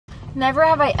Never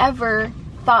have I ever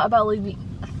thought about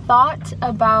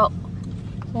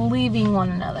leaving one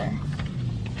another.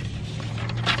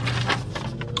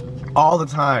 All the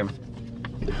time.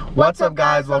 What's up,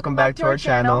 guys? Welcome back to our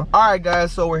channel. Alright,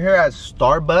 guys, so we're here at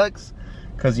Starbucks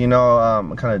because, you know,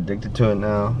 I'm kind of addicted to it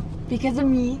now. Because of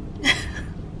me.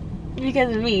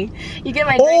 Because of me. You get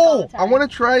my drink all the time. I want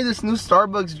to try this new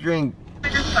Starbucks drink.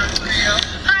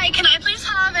 Hi, can I please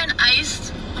have an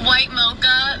iced white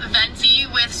mocha venti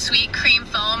with sweet cream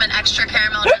foam and extra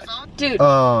caramel drizzle? Dude.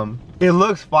 It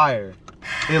looks fire.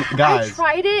 Guys. I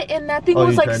tried it and that thing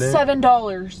was like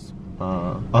 $7.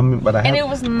 But I have, and it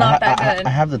was not that good. I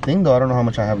have the thing though. I don't know how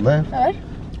much I have left. What?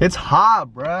 It's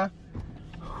hot, bruh.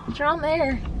 Turn on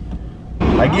there.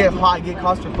 I get hot. I get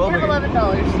claustrophobic. I have $11.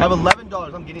 I have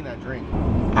 $11. I'm getting that drink.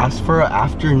 Ask for an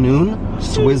afternoon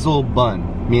swizzle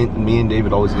bun. Me and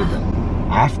David always get that.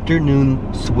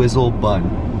 Afternoon swizzle bun.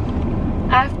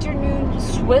 Afternoon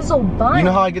swizzle bun. You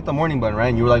know how I get the morning bun, right?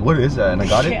 And you were like, "What is that?" And I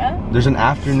got it. Yeah. There's an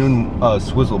afternoon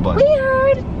swizzle bun.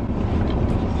 Weird.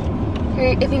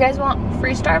 Here, if you guys want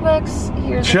free Starbucks,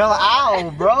 here's. Chill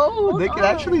out, bro. They can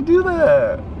actually do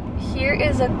that. Here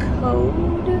is a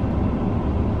code.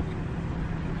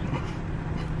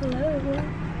 Hello.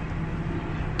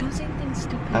 Don't say anything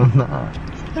stupid. I'm not.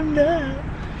 I'm not.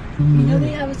 You know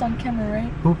they have us on camera,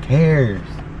 right? Who cares?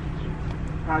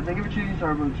 Thank you for choosing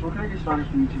Starbucks. What can I get started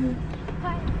for you today?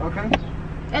 Hi. Okay.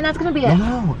 And that's gonna be it.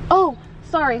 No. Oh,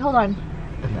 sorry. Hold on.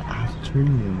 An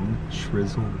afternoon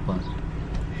shrizzle bun.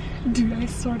 Dude, I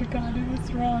swear to God, it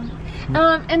was wrong.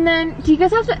 And then, do you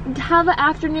guys have to have an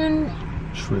afternoon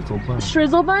Shrizzle bun.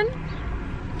 shrizzle bun?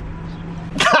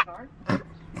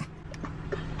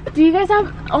 Do you guys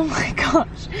have? Oh my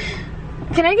gosh!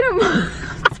 Can I get a?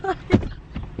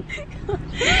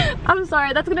 I'm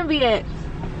sorry. That's gonna be it.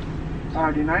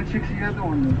 Alright, do 960 the other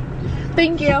one then.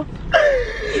 Thank you.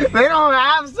 They don't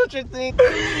have such a thing.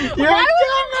 Why would you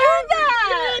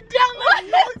do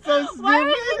that? So stupid. Why would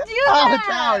you do Oh, that?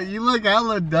 child, you look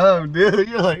hella dumb, dude.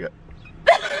 You're like.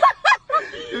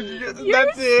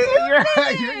 That's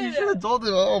it. You should have told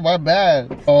him. Oh, my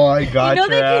bad. Oh, I got you. You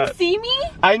know they can see me?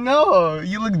 I know.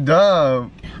 You look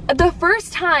dumb. The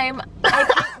first time,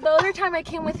 the other time I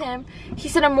came with him, he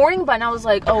said a morning bun. I was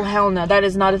like, oh hell no, that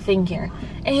is not a thing here.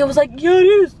 And he was like, yeah it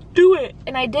is, do it.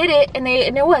 And I did it, and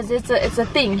it's a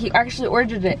thing. He actually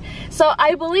ordered it, so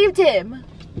I believed him.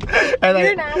 And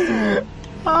You're an asshole.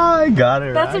 I got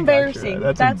it. That's I embarrassing.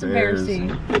 That's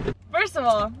embarrassing. First of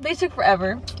all, they took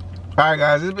forever. All right,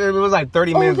 guys, it was like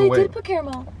 30 minutes away. away. They did put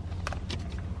caramel.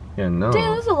 Yeah, no.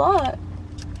 Damn, that's a lot.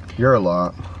 You're a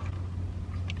lot.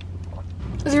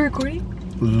 Is it recording?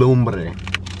 Lumbre.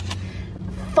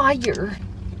 Fire.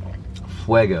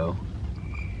 Fuego.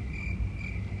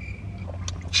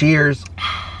 Cheers.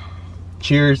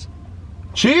 Cheers.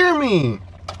 Cheer me.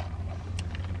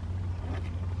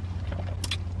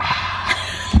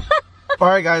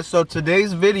 Alright guys, so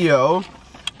today's video,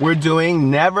 we're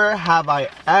doing Never Have I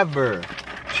Ever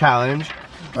challenge.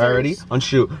 Already? On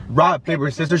shoot. Rock, paper,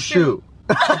 scissors, shoot.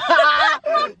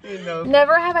 You know.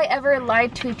 Never have I ever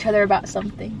lied to each other about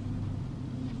something.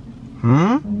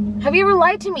 Have you ever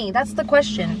lied to me? That's the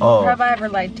question. Oh. Or have I ever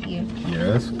lied to you?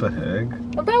 Yes, what the heck?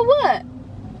 About what?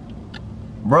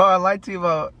 Bro, I lied to you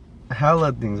about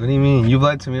hella things. What do you mean? You've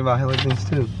lied to me about hella things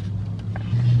too.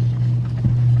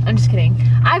 I'm just kidding.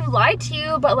 I've lied to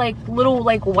you, but like little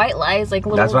like white lies, like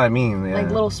little. That's what I mean. Yeah.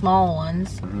 Like little small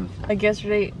ones. Like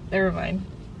yesterday, never mind.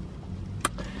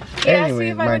 You asked me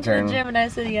if I went to the gym and I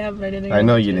said yeah, but I didn't. I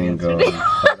know you didn't go.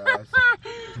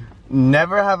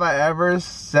 Never have I ever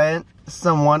sent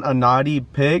someone a naughty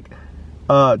pic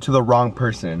to the wrong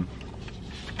person.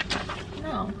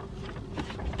 No.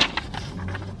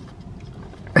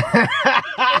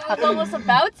 I was almost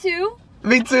about to.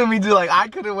 Me too. Like I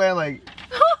could have went like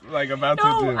about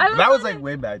to do. That was like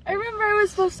way back. I remember I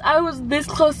was this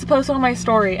close to post on my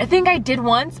story. I think I did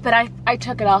once, but I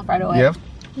took it off right away. Yep.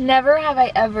 Never have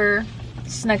I ever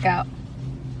snuck out.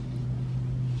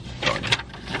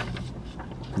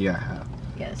 Yeah, I have.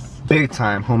 Yes. Big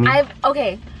time, homie.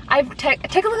 I've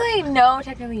technically no,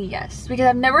 technically yes, because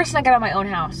I've never snuck out of my own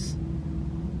house.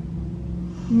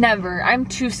 Never. I'm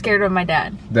too scared of my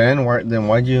dad. Then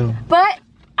why'd you? But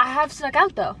I have snuck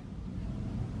out though.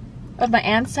 Of my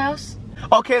aunt's house.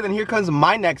 Okay, then here comes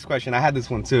my next question. I had this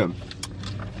one too.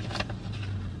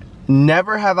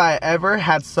 Never have I ever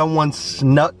had someone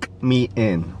snuck me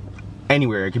in.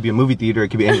 Anywhere. It could be a movie theater, it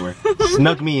could be anywhere.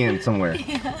 Snuck me in somewhere.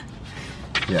 Yeah.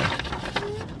 Yeah.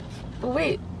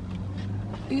 Wait.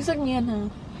 You snuck me in, huh?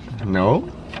 No.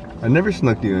 I never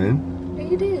snuck you in. Yeah,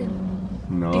 you did.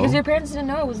 No. Because your parents didn't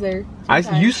know I was there.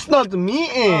 You snuck me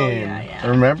in. Oh, yeah.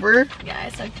 Remember? Yeah, I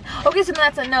sucked. Okay, so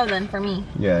that's a no then for me.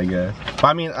 Yeah, I guess. But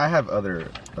I mean, I have other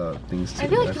things too. I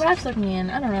feel like you have sucked me in.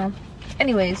 I don't know.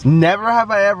 Anyways. Never have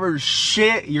I ever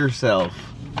shit yourself.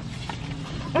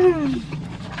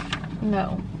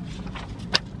 No.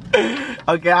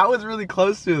 Okay, I was really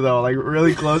close to though, like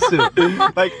really close to.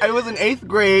 Like I was in 8th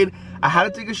grade. I had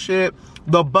to take a shit.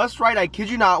 The bus ride, I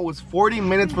kid you not, was 40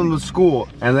 minutes from the school,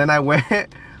 and then I went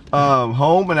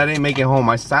home and I didn't make it home.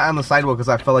 I sat on the sidewalk because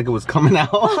I felt like it was coming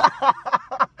out.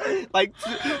 Like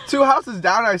two houses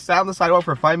down, I sat on the sidewalk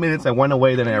for 5 minutes. I went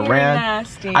away, then I ran.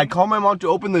 Nasty. I called my mom to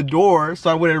open the door so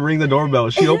I wouldn't ring the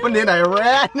doorbell. She opened it, I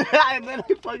ran, and then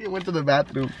I fucking went to the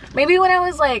bathroom. Maybe when I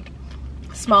was like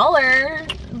smaller,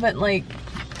 but like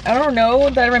I don't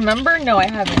know that I remember. No, I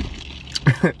haven't.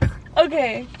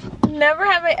 Okay, never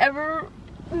have I ever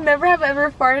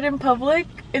farted in public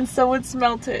and someone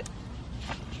smelt it.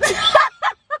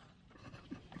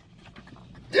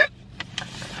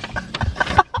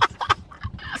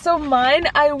 So mine,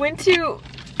 I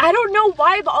don't know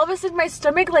why, but all of a sudden my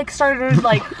stomach like started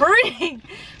like hurting.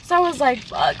 So I was like,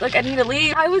 fuck, like I need to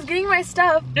leave. I was getting my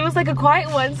stuff. It was like a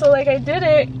quiet one, so like I did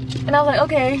it. And I was like,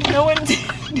 okay, no one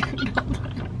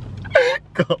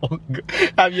Go.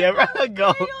 Have you ever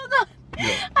go? Hold on.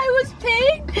 Yeah. I was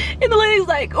paying, and the lady's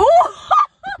like, ooh.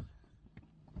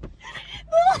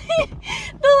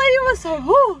 The lady was like,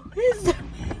 ooh.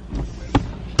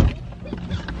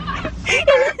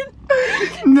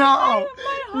 No.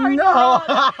 My No. heart dropped,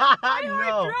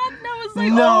 and I was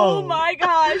like, oh my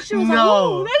gosh. She was like,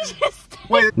 ooh, that's just...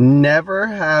 Wait. Never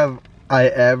have I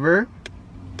ever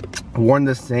worn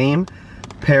the same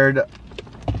pair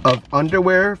of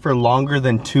underwear for longer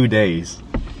than 2 days.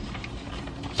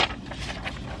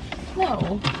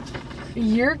 No.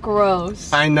 You're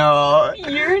gross. I know.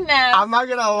 You're nasty. I'm not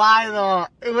gonna lie though.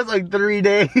 It was like 3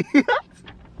 days.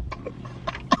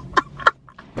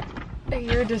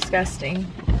 You're disgusting.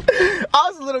 I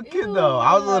was a little kid though.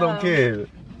 I was a little kid.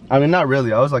 I mean, not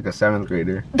really. I was like a 7th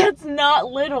grader. That's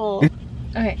not little.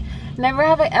 Okay. Never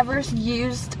have I ever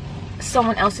used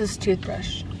someone else's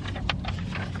toothbrush.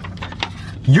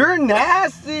 You're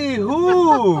nasty.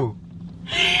 Who?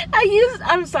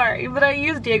 I'm sorry, but I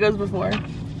used Diego's before.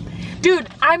 Dude,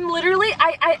 I'm literally,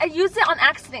 I used it on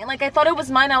accident. Like, I thought it was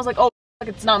mine. I was like, oh,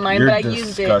 it's not mine, but I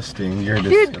used it. You're disgusting. You're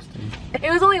disgusting. Dude,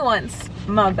 it was only once.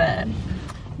 My bad.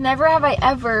 Never have I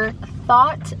ever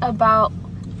thought about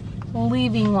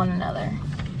leaving one another.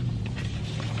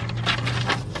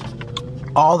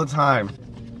 All the time.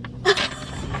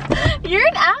 You're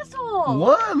an asshole.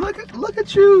 What? Look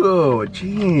at you.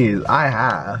 Jeez, I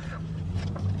have.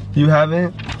 You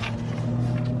haven't?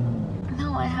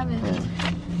 No, I haven't.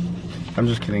 I'm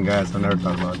just kidding, guys. I never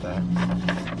thought about that.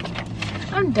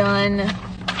 I'm done.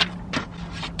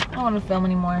 I don't want to film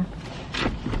anymore.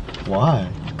 Why?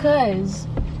 Cause.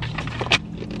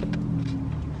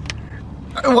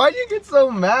 Why'd you get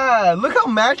so mad? Look how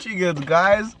mad she gets,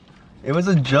 guys. It was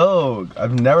a joke.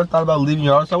 I've never thought about leaving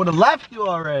you, so I would have left you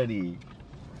already.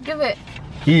 Give it.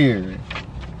 Here.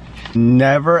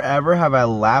 Never ever have I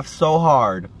laughed so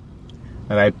hard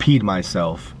that I peed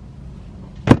myself.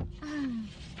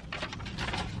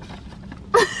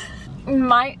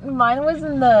 Mine was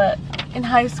in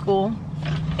high school.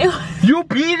 You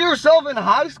peed yourself in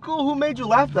high school? Who made you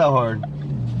laugh that hard?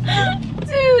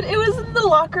 Dude, it was in the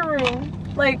locker room.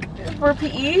 Like, for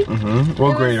PE. Mm-hmm.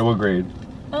 What grade?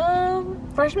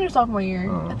 Freshman or sophomore year.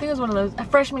 I think it was one of those.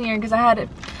 Freshman year, because I had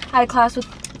a class with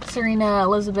Serena,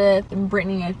 Elizabeth, and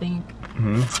Brittany, I think.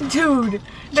 Mm-hmm. Dude,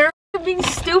 they're being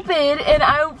stupid, and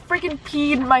I freaking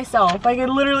peed myself. Like, I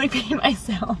literally peed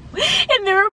myself. And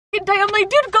they were freaking tight. I'm like,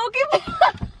 dude, go get me.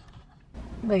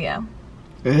 But yeah.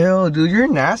 Ew, dude, you're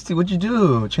nasty. What'd you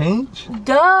do? Change?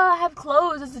 Duh, I have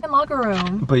clothes. It's in the locker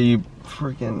room. But you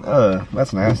freaking,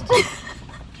 that's nasty.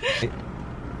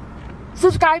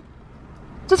 Subscribe.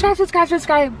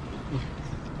 Subscribe.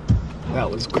 That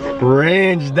was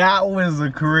cringe. That was the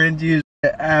cringiest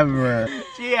shit ever.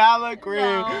 She hella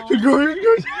cringe. No.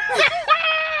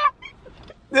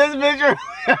 This bitch.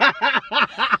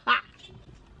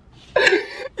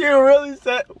 You really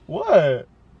said what?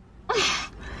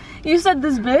 You said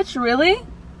this bitch, really?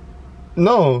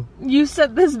 No. You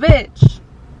said this bitch.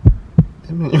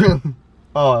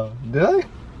 Oh, did I?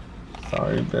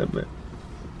 Sorry, baby.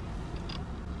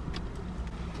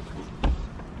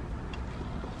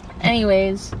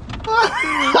 Anyways.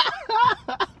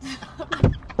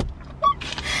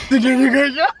 Did you do a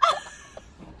good job?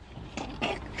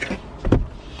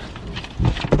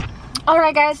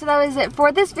 Alright guys, so that was it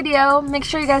for this video. Make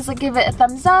sure you guys give it a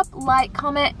thumbs up, like,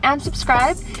 comment, and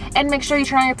subscribe. And make sure you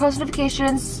turn on your post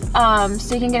notifications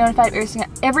so you can get notified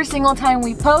every single time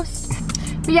we post.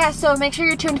 But yeah, so make sure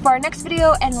you're tuned for our next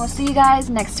video, and we'll see you guys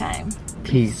next time.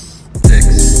 Peace.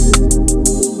 Six.